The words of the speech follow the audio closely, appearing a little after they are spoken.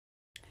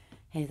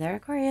Hey there,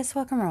 Aquarius.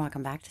 Welcome or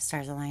welcome back to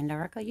Stars Aligned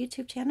Oracle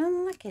YouTube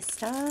channel, Lucky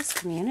Stars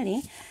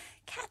community.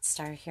 Cat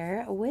Star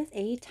here with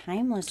a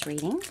timeless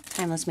reading.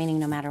 Timeless meaning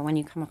no matter when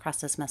you come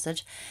across this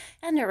message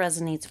and it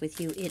resonates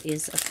with you, it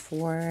is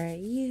for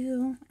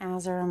you.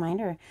 As a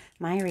reminder,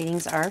 my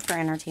readings are for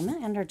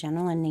entertainment and are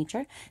general in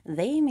nature.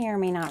 They may or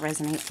may not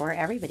resonate for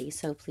everybody,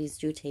 so please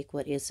do take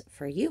what is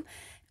for you.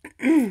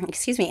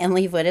 Excuse me, and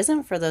leave what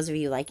isn't. For those of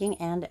you liking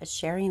and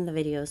sharing the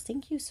videos,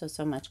 thank you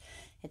so much.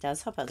 It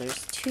does help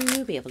others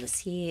to be able to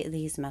see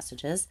these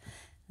messages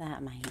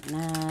that might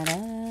not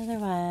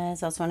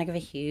otherwise. I also want to give a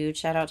huge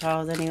shout out to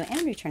all the new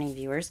and returning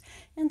viewers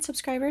and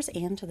subscribers,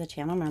 and to the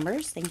channel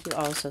members. Thank you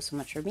all so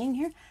much for being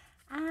here.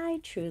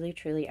 I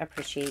truly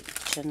appreciate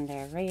each and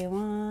every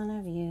one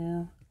of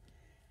you.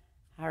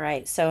 All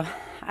right, so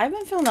I've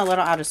been feeling a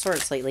little out of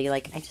sorts lately.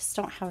 Like, I just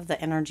don't have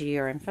the energy,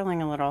 or I'm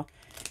feeling a little,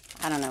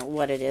 I don't know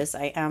what it is.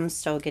 I am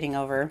still getting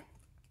over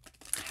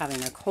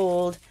having a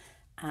cold,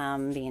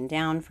 being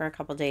down for a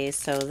couple days.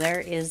 So there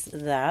is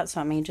that.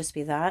 So it may just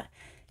be that.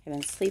 I've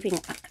been sleeping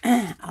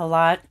a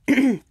lot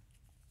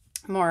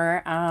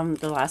more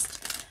the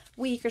last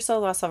week or so,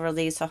 the last several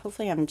days. So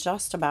hopefully I'm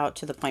just about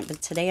to the point.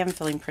 But today I'm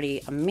feeling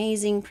pretty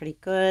amazing, pretty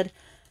good,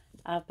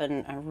 up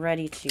and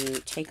ready to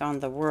take on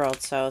the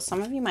world. So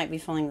some of you might be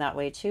feeling that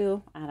way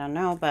too. I don't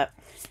know, but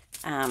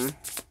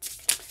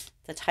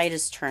the tide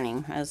is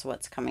turning is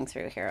what's coming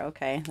through here.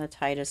 Okay, the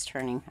tide is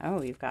turning.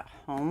 Oh, you've got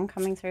home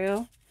coming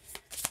through.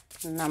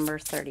 Number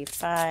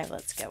 35.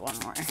 Let's get one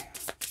more.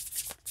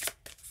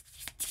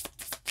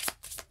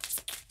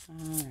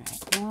 All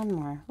right, one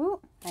more.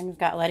 Ooh, and you've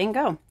got letting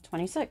go.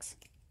 26.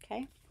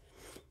 Okay,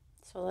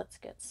 so let's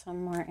get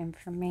some more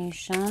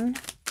information.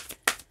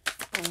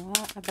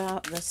 What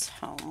about this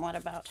home? What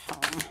about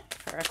home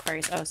for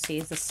Aquarius? Oh, see,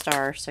 the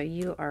star. So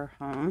you are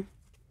home.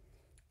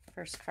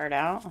 First card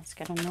out. Let's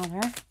get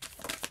another.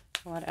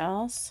 What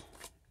else?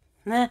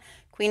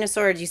 Queen of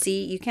Swords. You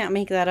see, you can't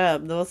make that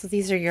up. Both of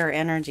these are your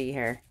energy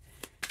here.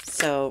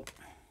 So,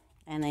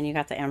 and then you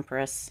got the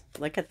Empress.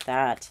 Look at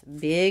that.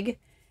 Big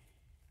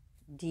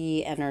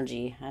D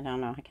energy. I don't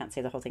know. I can't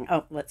say the whole thing.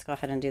 Oh, let's go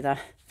ahead and do the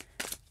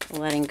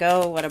letting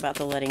go. What about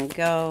the letting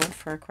go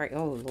for Aquarius?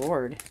 Oh,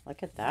 Lord.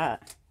 Look at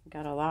that.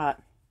 Got a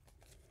lot.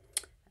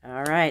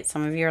 All right.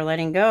 Some of you are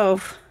letting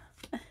go.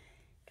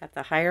 Got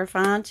the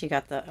Hierophant. You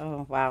got the,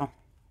 oh, wow.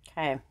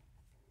 Okay.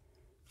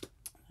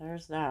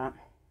 There's that.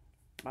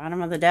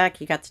 Bottom of the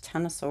deck, you got the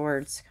Ten of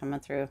Swords coming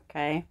through,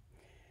 okay?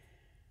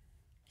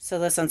 So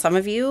listen, some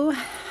of you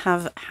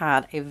have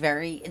had a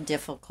very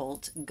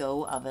difficult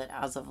go of it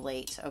as of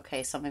late,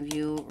 okay? Some of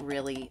you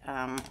really,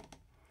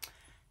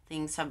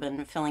 things have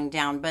been feeling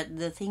down. But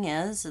the thing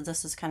is,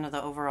 this is kind of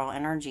the overall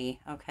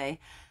energy, okay?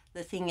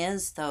 The thing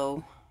is,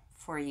 though,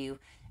 for you,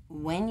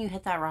 when you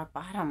hit that rock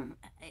bottom,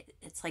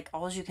 it's like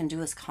all you can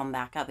do is come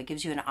back up. It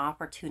gives you an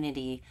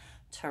opportunity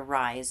to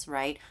rise,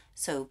 right?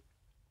 So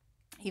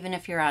even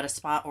if you're at a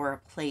spot or a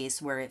place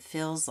where it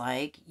feels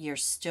like you're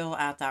still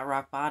at that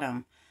rock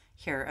bottom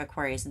here,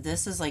 Aquarius,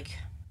 this is like,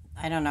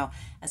 I don't know,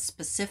 a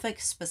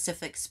specific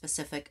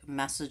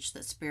message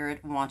that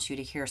Spirit wants you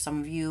to hear.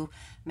 Some of you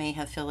may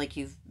have felt like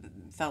you've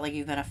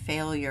been a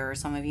failure.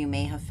 Some of you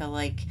may have felt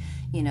like,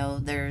 you know,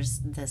 there's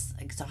this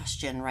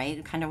exhaustion,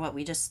 right? Kind of what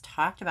we just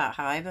talked about,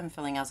 how I've been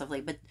feeling as of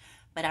late.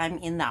 But I'm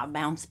in that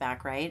bounce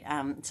back, right?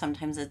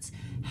 Sometimes it's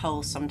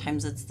health,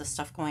 sometimes it's the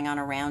stuff going on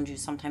around you,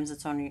 sometimes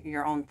it's on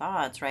your own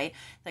thoughts, right?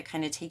 That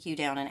kind of take you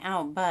down and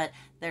out. But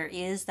there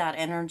is that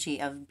energy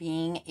of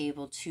being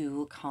able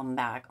to come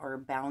back or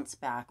bounce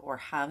back, or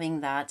having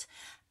that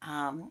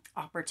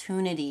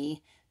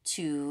opportunity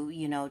to,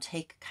 you know,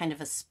 take kind of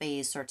a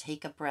space, or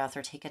take a breath,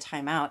 or take a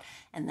time out,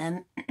 and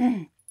then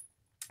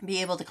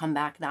be able to come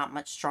back that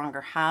much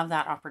stronger, have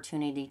that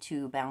opportunity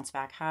to bounce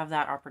back, have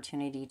that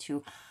opportunity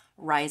to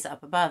rise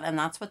up above. And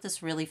that's what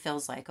this really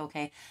feels like,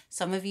 okay?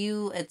 Some of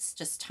you, it's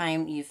just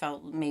time you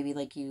felt maybe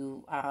like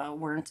you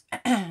weren't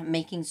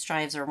making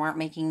strides, or weren't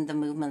making the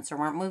movements, or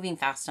weren't moving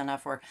fast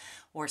enough,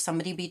 or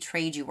somebody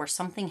betrayed you, or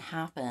something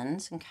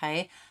happened,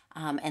 okay?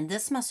 And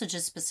this message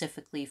is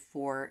specifically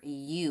for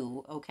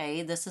you,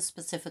 okay? This is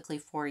specifically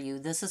for you.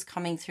 This is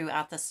coming through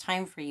at this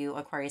time for you,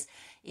 Aquarius,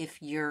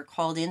 if you're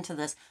called into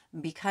this,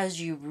 because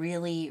you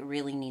really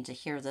need to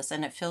hear this.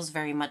 And it feels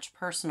very much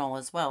personal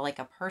as well, like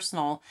a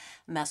personal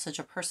message,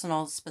 a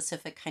personal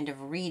specific kind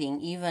of reading,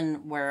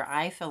 even where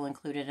I feel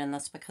included in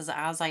this, because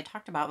as I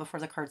talked about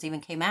before the cards even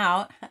came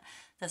out,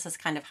 this is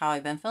kind of how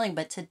I've been feeling.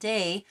 But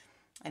today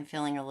I'm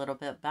feeling a little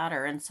bit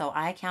better. And so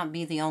I can't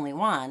be the only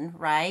one,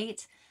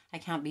 right? I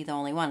can't be the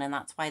only one, and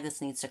that's why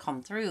this needs to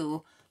come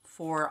through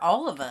for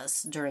all of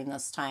us during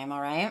this time,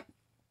 all right?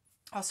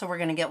 Also, we're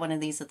going to get one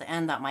of these at the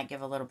end that might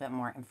give a little bit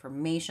more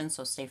information,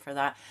 so stay for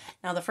that.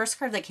 Now, the first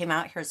card that came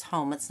out here is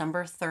home. It's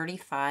number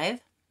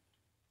 35.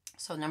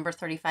 So number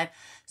 35.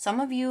 Some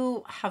of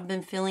you have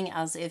been feeling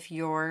as if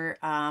you're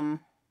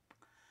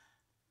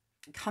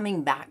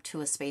coming back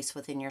to a space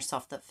within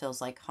yourself that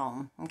feels like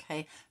home,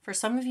 okay? For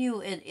some of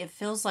you, it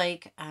feels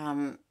like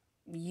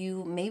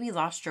you maybe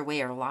lost your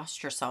way or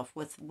lost yourself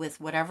with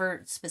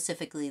whatever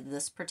specifically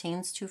this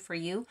pertains to for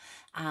you.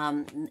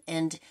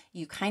 And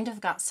you kind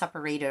of got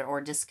separated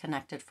or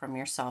disconnected from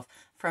yourself,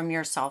 from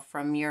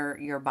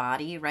your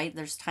body, right?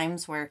 There's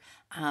times where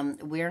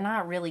we're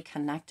not really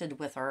connected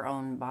with our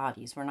own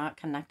bodies. We're not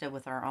connected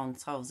with our own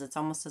selves. It's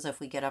almost as if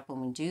we get up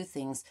and we do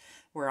things,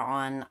 we're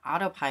on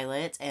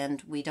autopilot,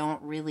 and we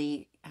don't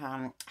really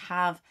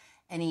have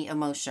any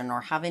emotion or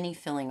have any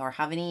feeling or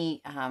have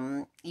any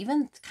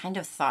even kind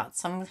of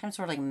thoughts. Sometimes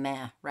we're like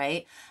meh,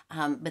 right?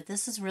 But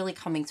this is really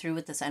coming through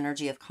with this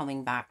energy of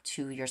coming back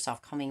to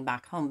yourself, coming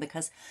back home,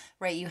 because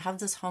right, you have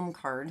this home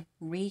card,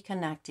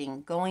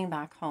 reconnecting, going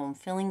back home,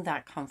 feeling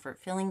that comfort,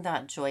 feeling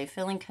that joy,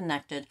 feeling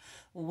connected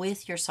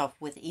with yourself,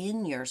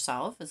 within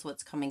yourself is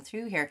what's coming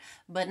through here.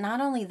 But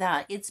not only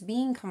that, it's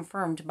being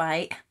confirmed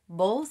by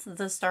both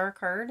the Star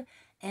card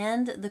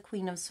and the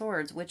Queen of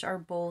Swords, which are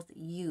both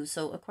you.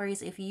 So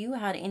Aquarius, if you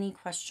had any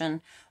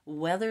question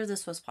whether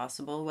this was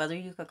possible, whether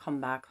you could come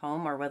back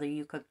home, or whether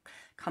you could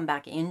come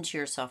back into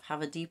yourself,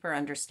 have a deeper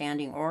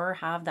understanding, or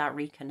have that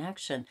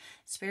reconnection,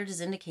 Spirit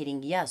is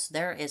indicating, yes,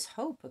 there is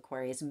hope,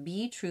 Aquarius.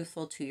 Be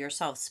truthful to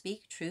yourself.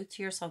 Speak truth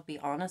to yourself. Be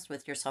honest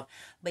with yourself.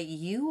 But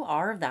you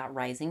are that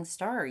rising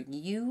star.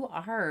 You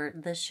are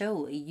the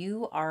show.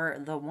 You are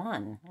the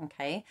one,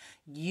 okay?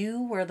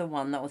 You were the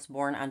one that was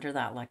born under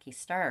that lucky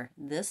star.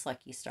 This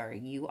lucky star,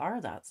 you are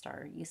that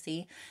star, you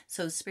see?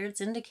 So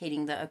Spirit's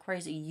indicating that,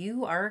 Aquarius,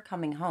 you are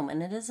coming home,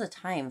 and it is a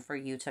time for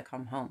you to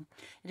come home.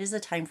 It is a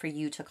time for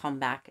you to come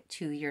back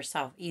to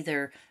yourself,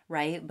 either,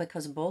 right?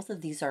 Because both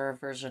of these are a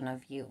version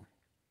of you.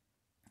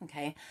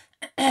 Okay,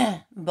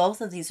 both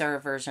of these are a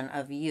version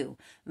of you,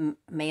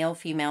 male,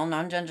 female,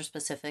 non-gender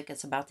specific.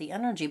 It's about the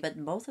energy,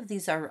 but both of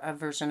these are a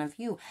version of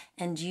you,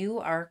 and you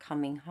are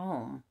coming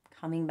home,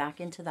 coming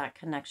back into that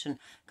connection,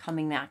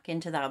 coming back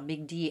into that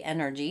big D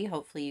energy.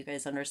 Hopefully you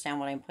guys understand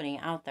what I'm putting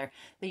out there,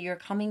 but you're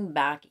coming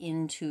back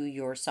into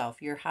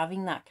yourself. You're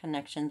having that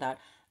connection, that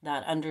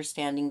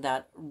understanding,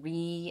 that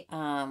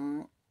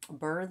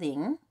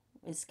birthing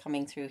is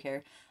coming through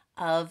here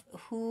of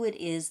who it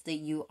is that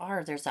you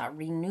are. There's that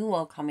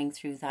renewal coming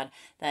through, that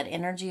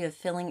energy of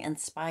feeling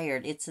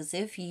inspired. It's as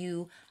if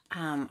you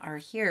are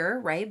here,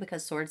 right?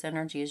 Because Swords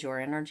energy is your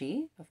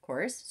energy, of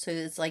course. So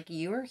it's like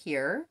you're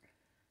here,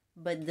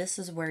 but this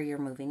is where you're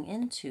moving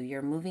into.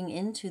 You're moving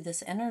into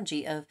this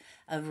energy of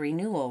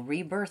renewal,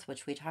 rebirth,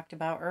 which we talked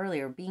about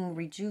earlier, being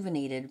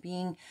rejuvenated,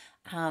 being,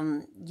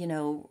 you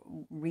know,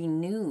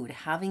 renewed,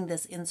 having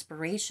this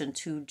inspiration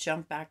to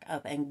jump back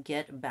up and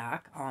get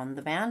back on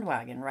the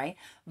bandwagon, right?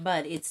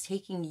 But it's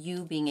taking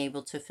you being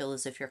able to feel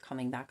as if you're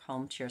coming back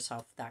home to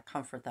yourself, that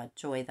comfort, that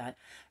joy, that,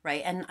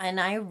 right? And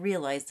I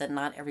realized that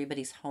not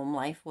everybody's home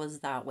life was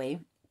that way.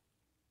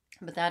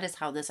 But that is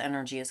how this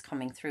energy is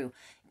coming through,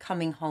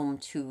 coming home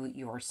to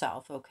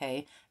yourself,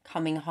 okay?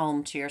 Coming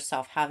home to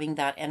yourself, having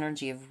that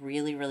energy of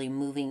really, really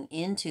moving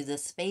into the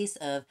space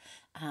of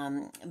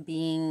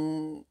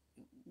being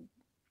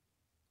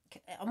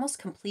almost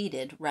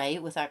completed,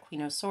 right? With that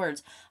Queen of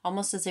Swords,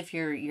 almost as if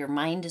your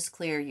mind is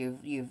clear,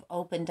 you've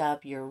opened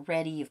up, you're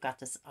ready, you've got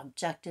this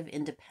objective,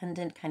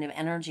 independent kind of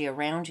energy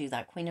around you,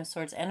 that Queen of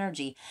Swords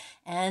energy,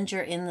 and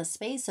you're in the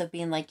space of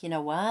being like, you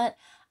know what?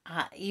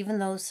 Even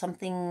though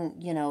something,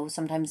 you know,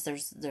 sometimes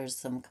there's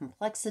some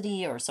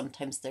complexity, or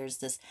sometimes there's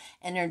this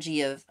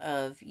energy of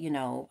you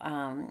know,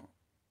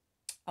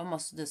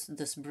 almost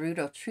this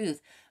brutal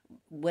truth.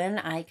 When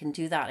I can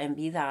do that and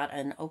be that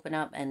and open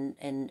up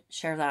and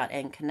share that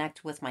and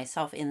connect with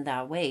myself in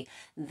that way,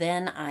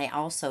 then I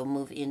also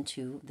move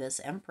into this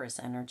Empress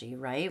energy,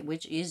 right?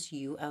 Which is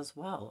you as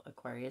well,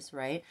 Aquarius,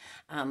 right?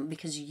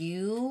 Because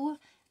you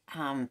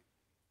are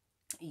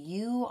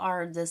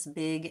this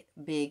big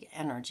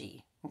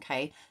energy.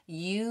 Okay,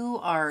 you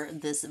are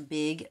this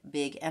big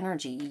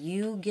energy.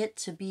 You get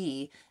to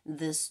be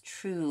this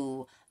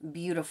true,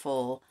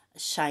 beautiful,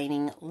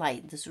 shining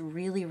light, this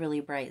really, really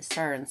bright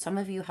star. And some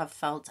of you have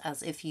felt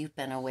as if you've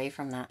been away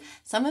from that.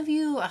 Some of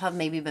you have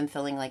maybe been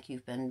feeling like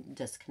you've been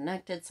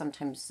disconnected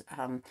sometimes,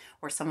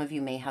 or some of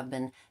you may have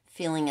been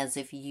feeling as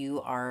if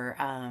you are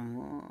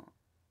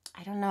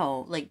I don't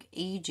know, like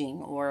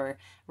aging, or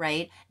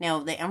right now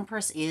the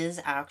Empress is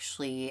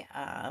actually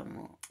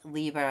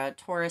Libra,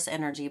 Taurus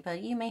energy,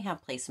 but you may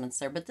have placements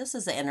there. But this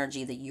is the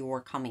energy that you're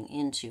coming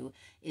into,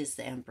 is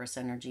the Empress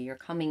energy. You're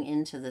coming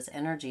into this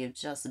energy of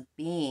just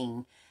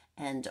being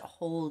and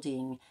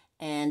holding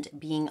and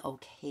being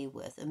okay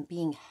with and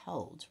being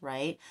held,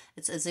 right?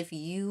 It's as if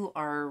you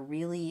are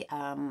really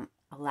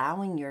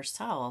allowing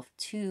yourself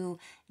to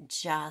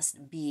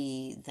just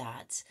be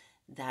that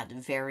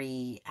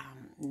very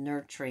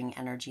nurturing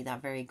energy,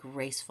 that very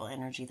graceful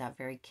energy, that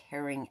very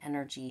caring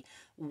energy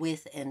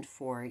with and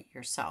for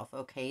yourself,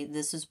 okay?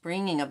 This is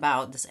bringing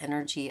about this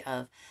energy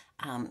of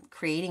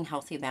creating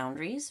healthy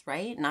boundaries,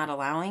 right? Not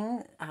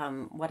allowing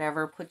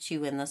whatever puts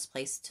you in this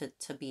place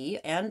to be,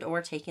 and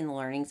or taking the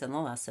learnings and the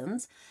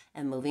lessons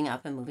and moving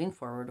up and moving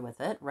forward with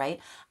it, right?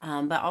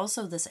 But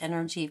also this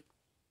energy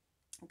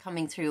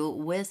coming through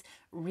with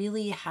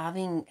really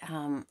having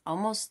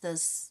almost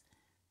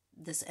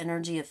this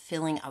energy of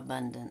feeling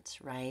abundant,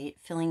 right?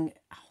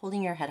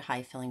 Holding your head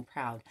high, feeling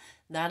proud.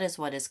 That is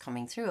what is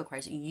coming through,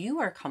 Aquarius. You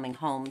are coming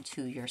home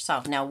to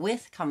yourself. Now,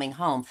 with coming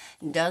home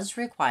does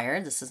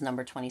require, this is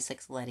number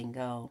 26, letting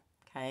go,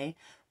 okay?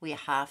 We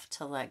have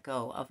to let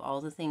go of all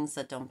the things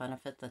that don't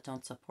benefit, that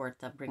don't support,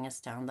 that bring us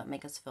down, that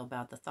make us feel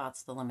bad, the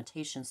thoughts, the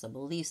limitations, the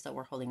beliefs that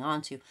we're holding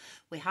on to.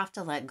 We have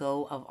to let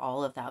go of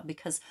all of that,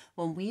 because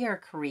when we are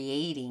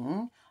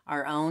creating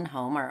our own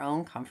home, our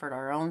own comfort,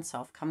 our own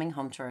self, coming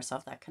home to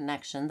ourselves, that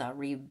connection, that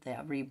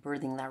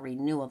rebirthing, that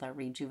renewal, that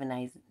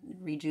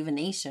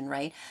rejuvenation,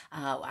 right?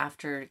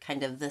 After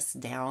kind of this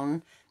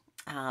down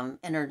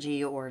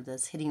energy, or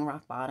this hitting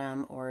rock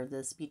bottom, or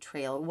this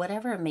betrayal,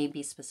 whatever it may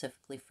be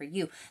specifically for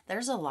you,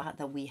 there's a lot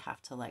that we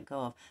have to let go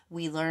of.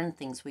 We learn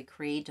things, we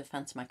create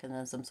defense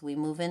mechanisms, we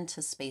move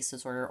into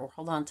spaces or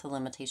hold on to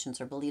limitations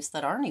or beliefs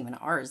that aren't even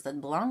ours, that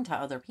belong to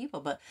other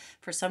people, but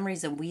for some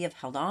reason we have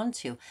held on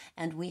to,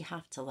 and we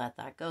have to let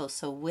that go.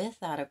 So with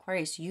that,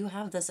 Aquarius, you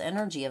have this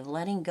energy of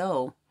letting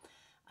go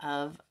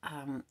of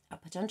a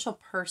potential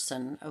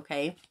person,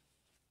 okay?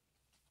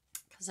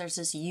 There's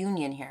this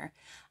union here.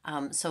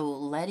 So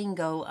letting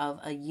go of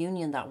a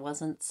union that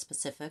wasn't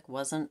specific,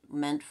 wasn't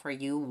meant for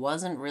you,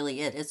 wasn't really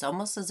it. It's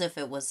almost as if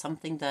it was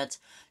something that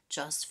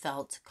just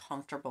felt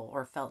comfortable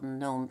or felt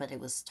known, but it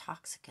was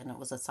toxic, and it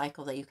was a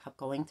cycle that you kept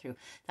going through.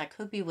 That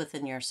could be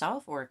within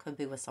yourself, or it could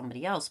be with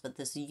somebody else, but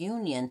this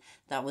union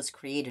that was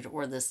created,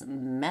 or this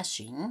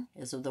meshing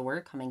is the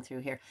word coming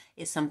through here,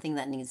 is something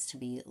that needs to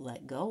be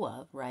let go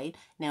of, right?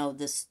 Now,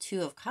 this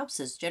Two of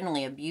Cups is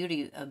generally a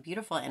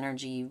beautiful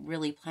energy,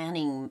 really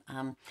planning,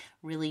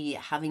 really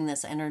having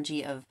this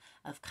energy of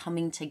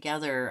coming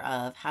together,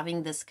 of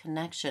having this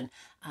connection.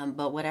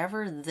 But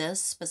whatever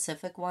this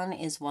specific one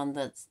is, one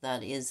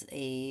that is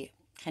a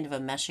kind of a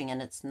meshing,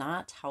 and it's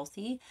not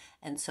healthy,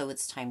 and so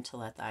it's time to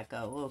let that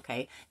go.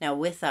 Okay, now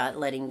with that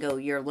letting go,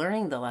 you're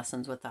learning the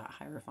lessons with that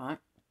Hierophant.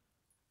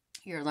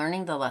 You're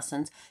learning the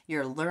lessons.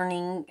 You're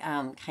learning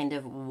kind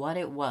of what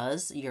it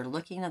was. You're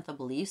looking at the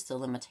beliefs, the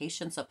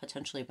limitations that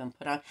potentially have been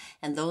put on,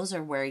 and those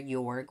are where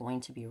you're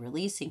going to be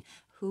releasing.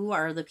 Who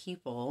are the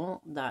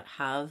people that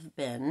have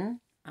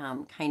been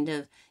kind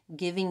of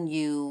giving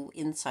you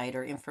insight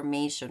or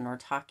information, or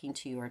talking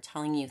to you, or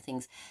telling you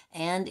things?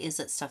 And is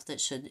it stuff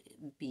that should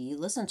be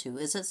listened to?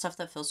 Is it stuff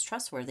that feels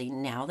trustworthy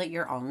now that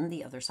you're on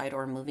the other side,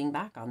 or moving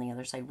back on the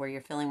other side, where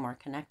you're feeling more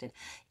connected?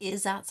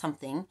 Is that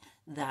something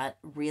that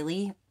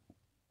really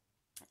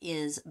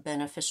is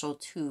beneficial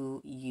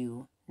to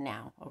you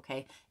now?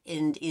 Okay,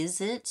 and is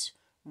it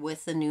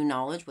with the new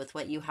knowledge, with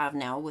what you have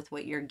now, with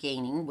what you're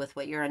gaining, with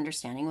what you're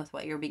understanding, with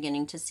what you're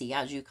beginning to see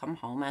as you come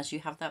home, as you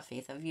have that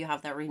faith, as you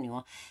have that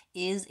renewal,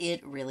 is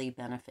it really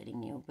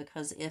benefiting you?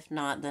 Because if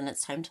not, then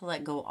it's time to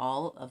let go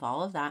all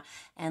of that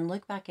and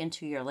look back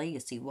into your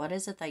legacy. What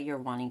is it that you're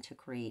wanting to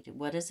create?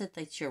 What is it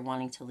that you're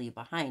wanting to leave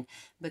behind?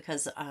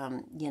 Because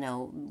you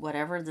know,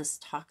 whatever this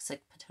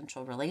toxic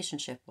potential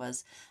relationship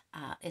was,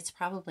 it's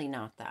probably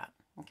not that.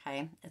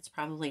 Okay, it's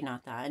probably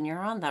not that. And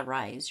you're on the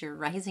rise. You're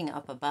rising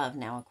up above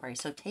now, Aquarius.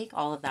 So take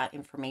all of that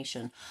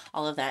information,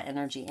 all of that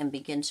energy, and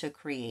begin to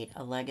create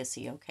a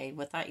legacy. Okay,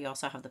 with that, you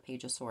also have the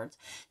Page of Swords.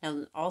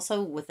 Now,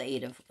 also with the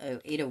Eight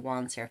of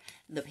Wands here,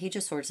 the Page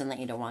of Swords and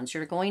the Eight of Wands,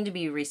 you're going to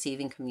be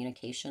receiving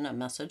communication, a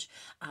message,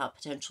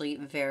 potentially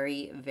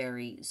very,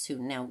 very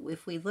soon. Now,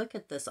 if we look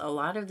at this, a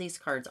lot of these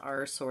cards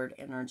are sword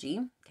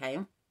energy. Okay.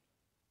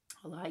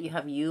 A lot. You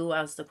have you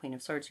as the Queen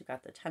of Swords, you've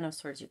got the Ten of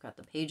Swords, you've got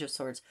the Page of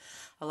Swords.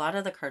 A lot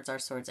of the cards are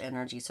swords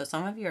energy. So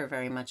some of you are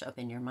very much up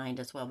in your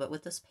mind as well. But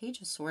with this Page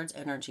of Swords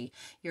energy,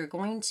 you're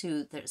going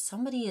to,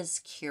 somebody is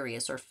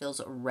curious or feels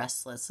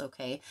restless,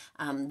 okay?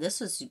 This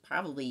is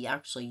probably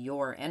actually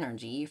your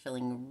energy. You're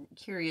feeling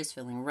curious,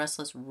 feeling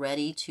restless,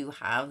 ready to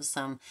have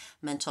some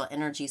mental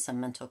energy,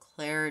 some mental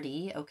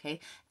clarity, okay?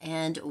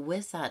 And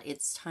with that,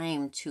 it's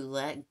time to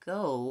let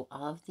go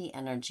of the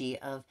energy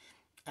of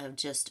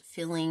just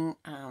feeling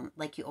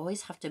like you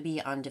always have to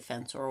be on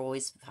defense, or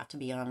always have to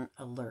be on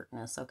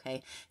alertness,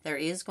 okay? There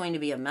is going to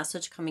be a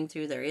message coming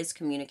through. There is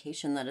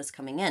communication that is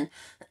coming in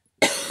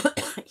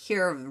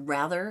here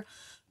rather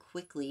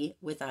quickly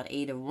with that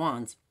Eight of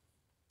Wands.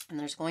 And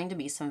there's going to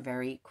be some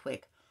very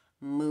quick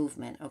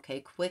movement,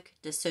 okay? Quick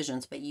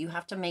decisions, but you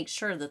have to make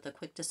sure that the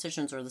quick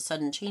decisions or the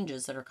sudden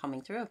changes that are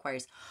coming through,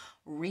 Aquarius,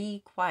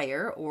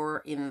 require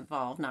or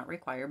involve, not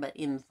require, but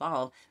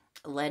involve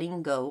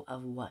letting go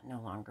of what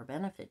no longer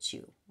benefits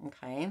you,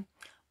 okay?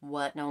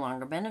 What no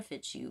longer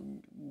benefits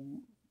you.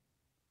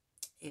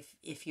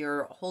 If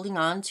you're holding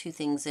on to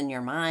things in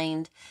your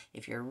mind,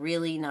 if you're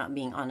really not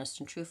being honest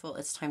and truthful,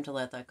 it's time to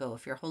let that go.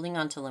 If you're holding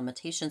on to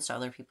limitations, to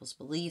other people's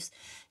beliefs,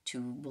 to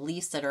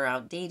beliefs that are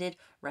outdated,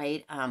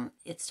 right?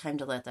 It's time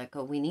to let that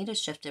go. We need a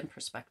shift in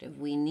perspective.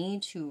 We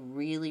need to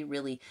really,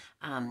 really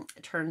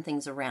turn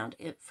things around.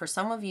 For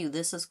some of you,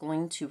 this is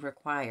going to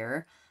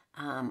require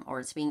or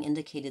it's being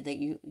indicated that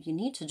you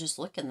need to just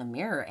look in the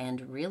mirror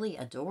and really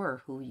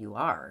adore who you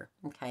are,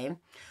 okay?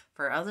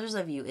 For others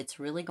of you, it's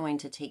really going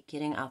to take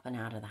getting up and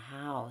out of the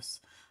house,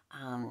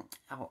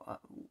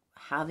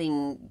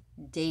 having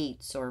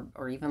dates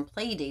or even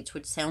play dates,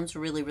 which sounds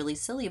really, really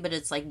silly, but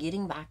it's like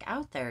getting back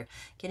out there,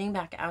 getting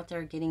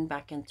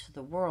back into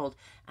the world,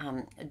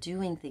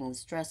 doing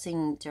things,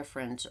 dressing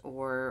different,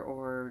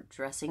 or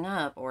dressing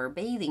up, or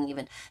bathing,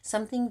 even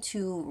something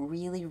to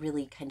really,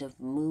 really kind of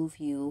move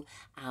you,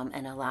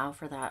 and allow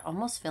for that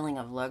almost feeling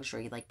of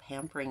luxury, like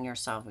pampering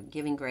yourself,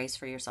 giving grace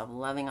for yourself,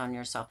 loving on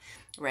yourself,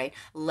 right?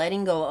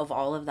 Letting go of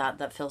all of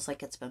that feels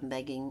like it's been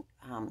begging,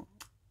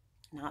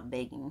 not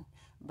begging,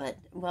 but,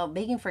 well,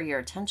 begging for your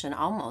attention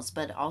almost,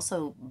 but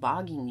also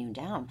bogging you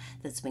down,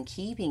 that's been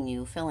keeping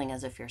you feeling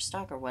as if you're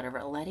stuck or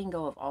whatever. Letting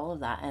go of all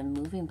of that and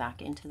moving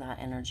back into that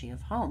energy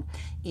of home,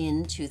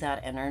 into that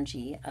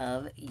energy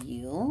of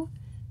you,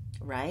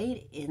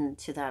 right?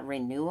 Into that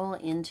renewal,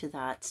 into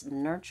that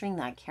nurturing,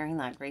 that caring,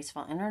 that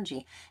graceful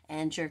energy.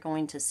 And you're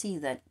going to see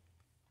that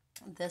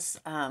this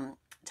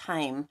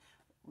time,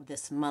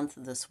 this month,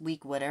 this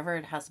week, whatever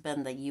it has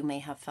been that you may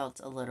have felt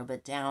a little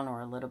bit down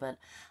or a little bit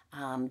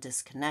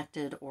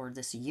disconnected, or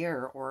this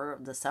year or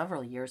the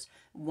several years,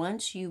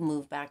 once you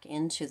move back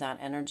into that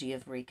energy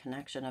of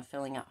reconnection, of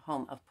feeling at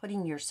home, of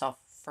putting yourself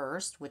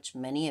first, which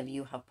many of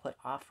you have put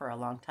off for a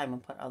long time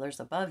and put others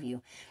above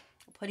you,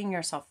 putting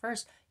yourself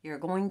first, you're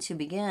going to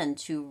begin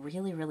to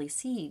really, really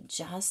see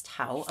just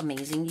how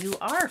amazing you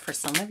are, for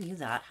some of you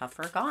that have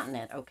forgotten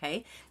it,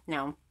 okay?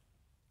 Now,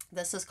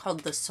 this is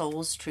called the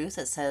soul's truth.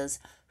 It says,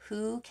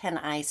 who can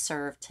I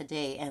serve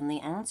today? And the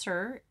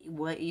answer,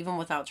 even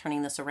without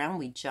turning this around,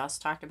 we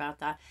just talked about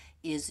that,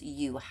 is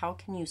you. How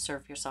can you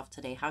serve yourself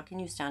today? How can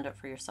you stand up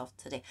for yourself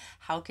today?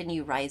 How can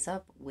you rise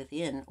up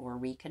within or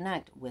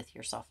reconnect with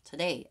yourself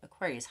today,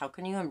 Aquarius? How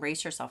can you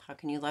embrace yourself? How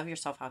can you love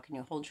yourself? How can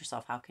you hold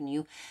yourself? How can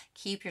you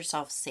keep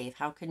yourself safe?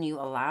 How can you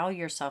allow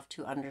yourself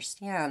to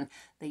understand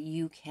that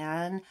you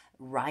can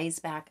rise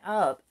back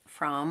up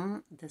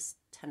from this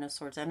Ten of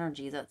Swords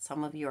energy that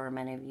some of you or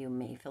many of you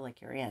may feel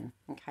like you're in,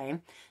 okay?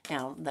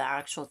 Now, the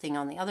actual thing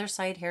on the other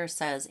side here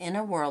says, in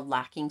a world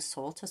lacking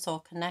soul-to-soul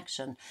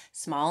connection,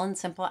 small and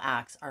simple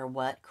acts are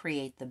what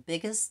create the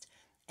biggest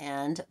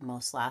and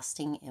most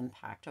lasting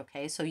impact,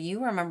 okay? So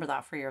you remember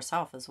that for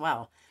yourself as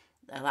well.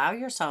 Allow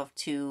yourself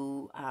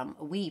to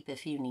weep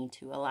if you need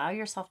to. Allow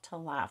yourself to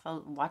laugh.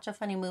 Watch a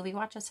funny movie.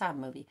 Watch a sad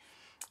movie.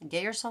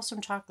 Get yourself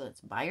some chocolates.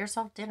 Buy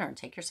yourself dinner.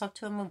 Take yourself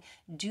to a movie.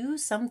 Do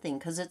something,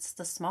 because it's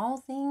the small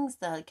things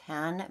that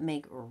can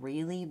make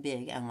really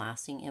big and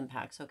lasting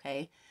impacts,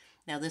 okay?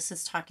 Now, this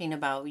is talking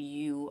about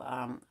you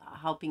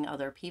helping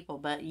other people,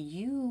 but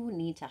you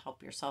need to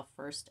help yourself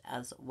first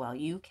as well.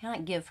 You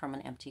can't give from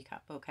an empty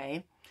cup, okay?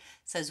 It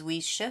says, we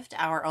shift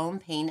our own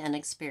pain and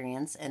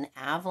experience an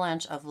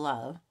avalanche of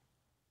love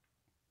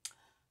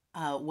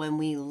when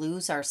we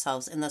lose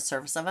ourselves in the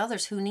service of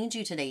others. Who needs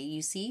you today?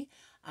 You see,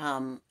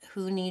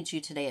 who needs you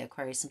today,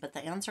 Aquarius? But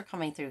the answer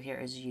coming through here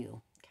is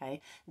you. Okay,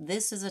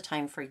 this is a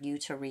time for you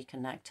to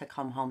reconnect, to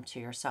come home to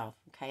yourself.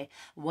 Okay,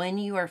 when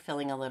you are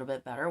feeling a little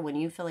bit better, when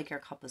you feel like your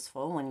cup is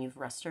full, when you've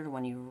rested,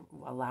 when you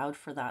allowed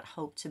for that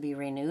hope to be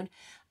renewed,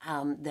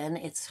 then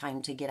it's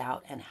time to get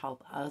out and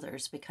help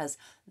others, because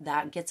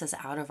that gets us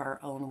out of our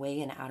own way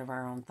and out of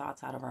our own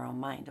thoughts, out of our own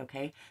mind.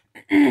 Okay,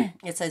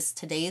 it says,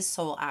 today's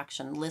soul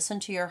action: listen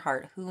to your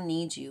heart. Who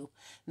needs you?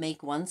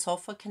 Make one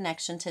soulful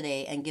connection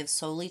today and give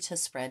solely to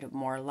spread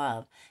more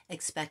love,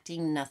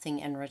 expecting nothing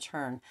in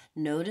return.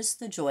 Notice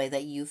the joy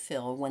that you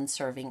feel when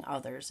serving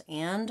others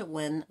and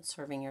when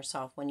serving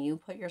yourself, when you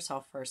put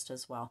yourself first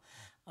as well.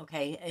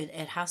 Okay,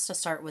 it has to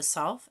start with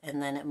self,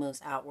 and then it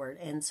moves outward.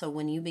 And so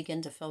when you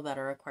begin to feel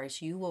better,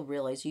 Aquarius, you will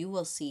realize, you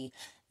will see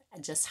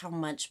just how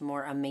much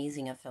more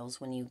amazing it feels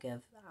when you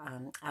give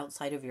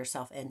outside of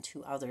yourself and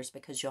to others,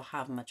 because you'll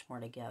have much more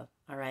to give.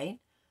 All right?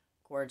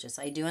 Gorgeous.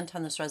 I do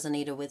intend this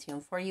resonated with you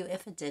and for you.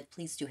 If it did,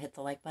 please do hit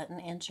the like button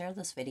and share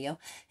this video.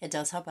 It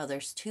does help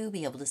others to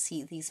be able to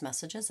see these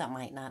messages that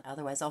might not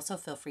otherwise. Also,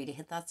 feel free to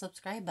hit that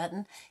subscribe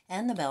button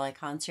and the bell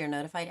icon so you're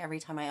notified every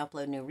time I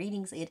upload new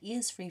readings. It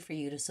is free for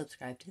you to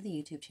subscribe to the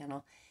YouTube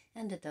channel,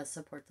 and it does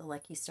support the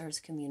Lucky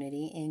Stars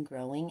community in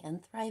growing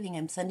and thriving.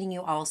 I'm sending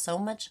you all so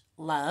much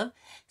love,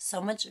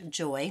 so much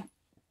joy,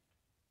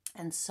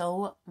 and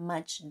so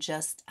much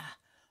just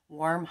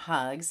warm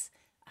hugs.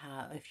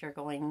 If you're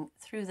going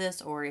through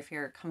this, or if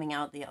you're coming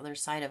out the other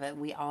side of it,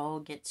 we all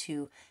get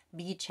to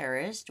be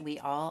cherished. We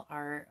all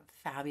are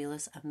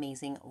fabulous,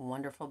 amazing,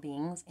 wonderful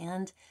beings.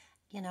 And,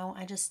 you know,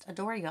 I just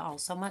adore you all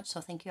so much. So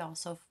thank you all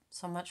so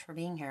much for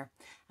being here.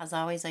 As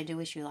always, I do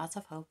wish you lots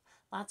of hope,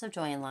 lots of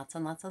joy, and lots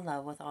of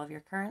love with all of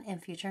your current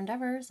and future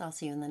endeavors. I'll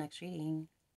see you in the next reading.